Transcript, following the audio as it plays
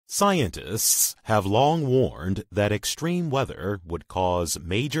Scientists have long warned that extreme weather would cause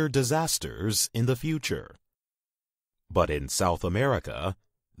major disasters in the future. But in South America,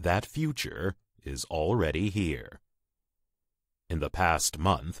 that future is already here. In the past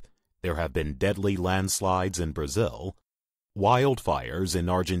month, there have been deadly landslides in Brazil, wildfires in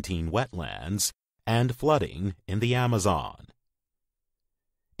Argentine wetlands, and flooding in the Amazon.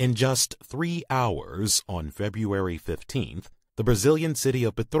 In just 3 hours on February 15th, the Brazilian city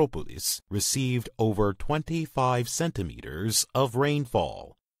of Petrópolis received over 25 centimeters of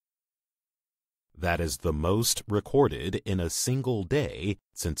rainfall. That is the most recorded in a single day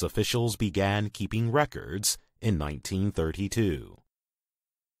since officials began keeping records in 1932.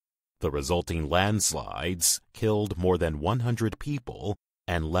 The resulting landslides killed more than 100 people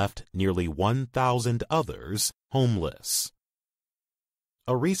and left nearly 1,000 others homeless.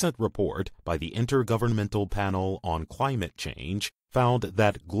 A recent report by the Intergovernmental Panel on Climate Change found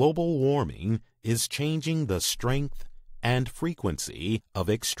that global warming is changing the strength and frequency of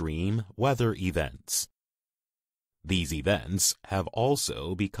extreme weather events. These events have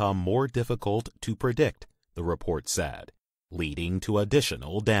also become more difficult to predict, the report said, leading to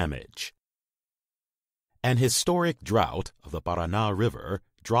additional damage. An historic drought of the Paraná River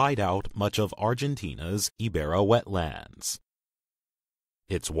dried out much of Argentina's Ibera wetlands.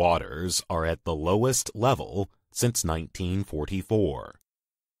 Its waters are at the lowest level since 1944.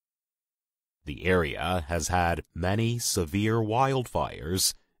 The area has had many severe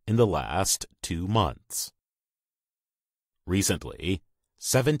wildfires in the last 2 months. Recently,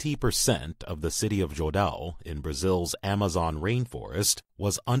 70% of the city of Jodão in Brazil's Amazon rainforest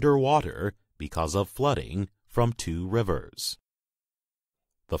was underwater because of flooding from 2 rivers.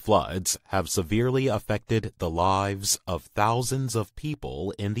 The floods have severely affected the lives of thousands of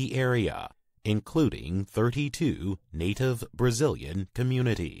people in the area, including 32 native Brazilian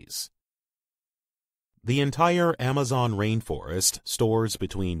communities. The entire Amazon rainforest stores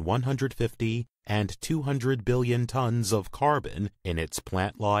between 150 and 200 billion tons of carbon in its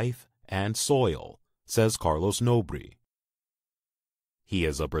plant life and soil, says Carlos Nobre. He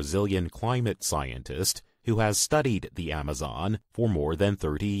is a Brazilian climate scientist who has studied the Amazon for more than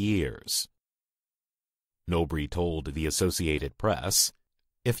 30 years. Nobre told the Associated Press,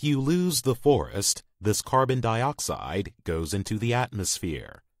 "If you lose the forest, this carbon dioxide goes into the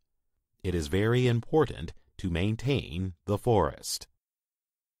atmosphere. It is very important to maintain the forest."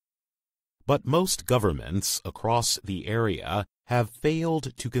 But most governments across the area have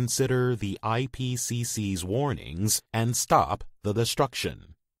failed to consider the IPCC's warnings and stop the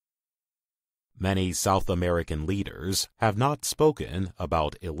destruction. Many South American leaders have not spoken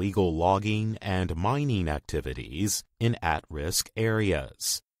about illegal logging and mining activities in at-risk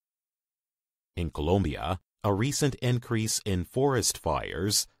areas. In Colombia, a recent increase in forest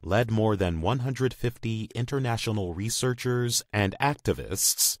fires led more than 150 international researchers and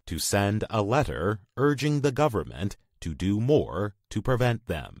activists to send a letter urging the government to do more to prevent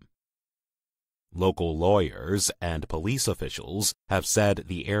them. Local lawyers and police officials have said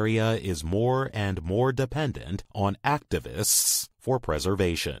the area is more and more dependent on activists for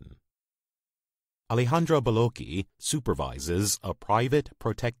preservation. Alejandra Baloki supervises a private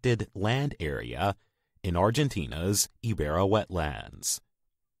protected land area in Argentina's Ibera wetlands.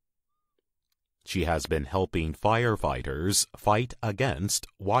 She has been helping firefighters fight against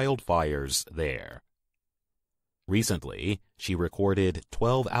wildfires there. Recently, she recorded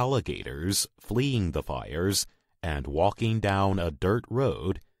 12 alligators fleeing the fires and walking down a dirt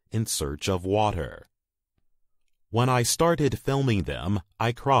road in search of water. "When I started filming them,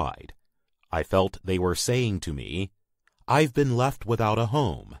 I cried. I felt they were saying to me, 'I've been left without a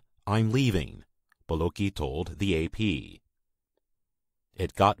home. I'm leaving,'" Baloki told the AP.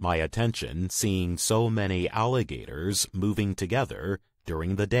 "It got my attention seeing so many alligators moving together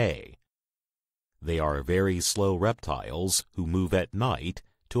during the day. They are very slow reptiles who move at night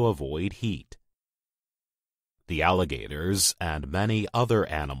to avoid heat." The alligators and many other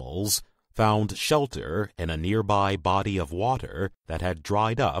animals found shelter in a nearby body of water that had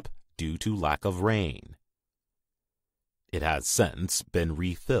dried up due to lack of rain. It has since been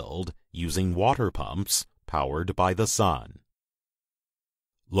refilled using water pumps powered by the sun.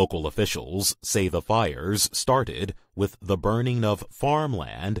 Local officials say the fires started with the burning of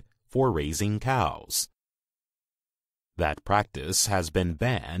farmland for raising cows. That practice has been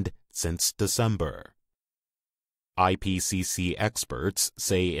banned since December. IPCC experts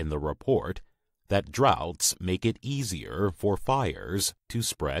say in the report that droughts make it easier for fires to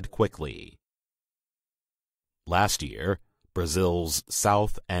spread quickly. Last year, Brazil's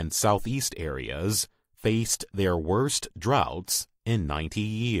south and southeast areas faced their worst droughts in 90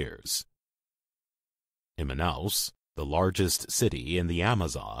 years. In Manaus, the largest city in the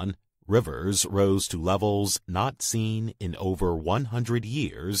Amazon, rivers rose to levels not seen in over 100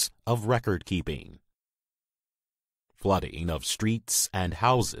 years of record-keeping. Flooding of streets and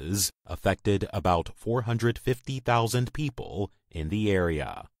houses affected about 450,000 people in the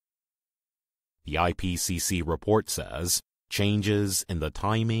area. The IPCC report says changes in the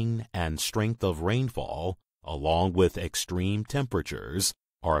timing and strength of rainfall, along with extreme temperatures,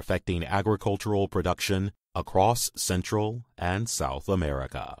 are affecting agricultural production across Central and South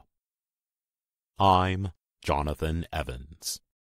America. I'm Jonathan Evans.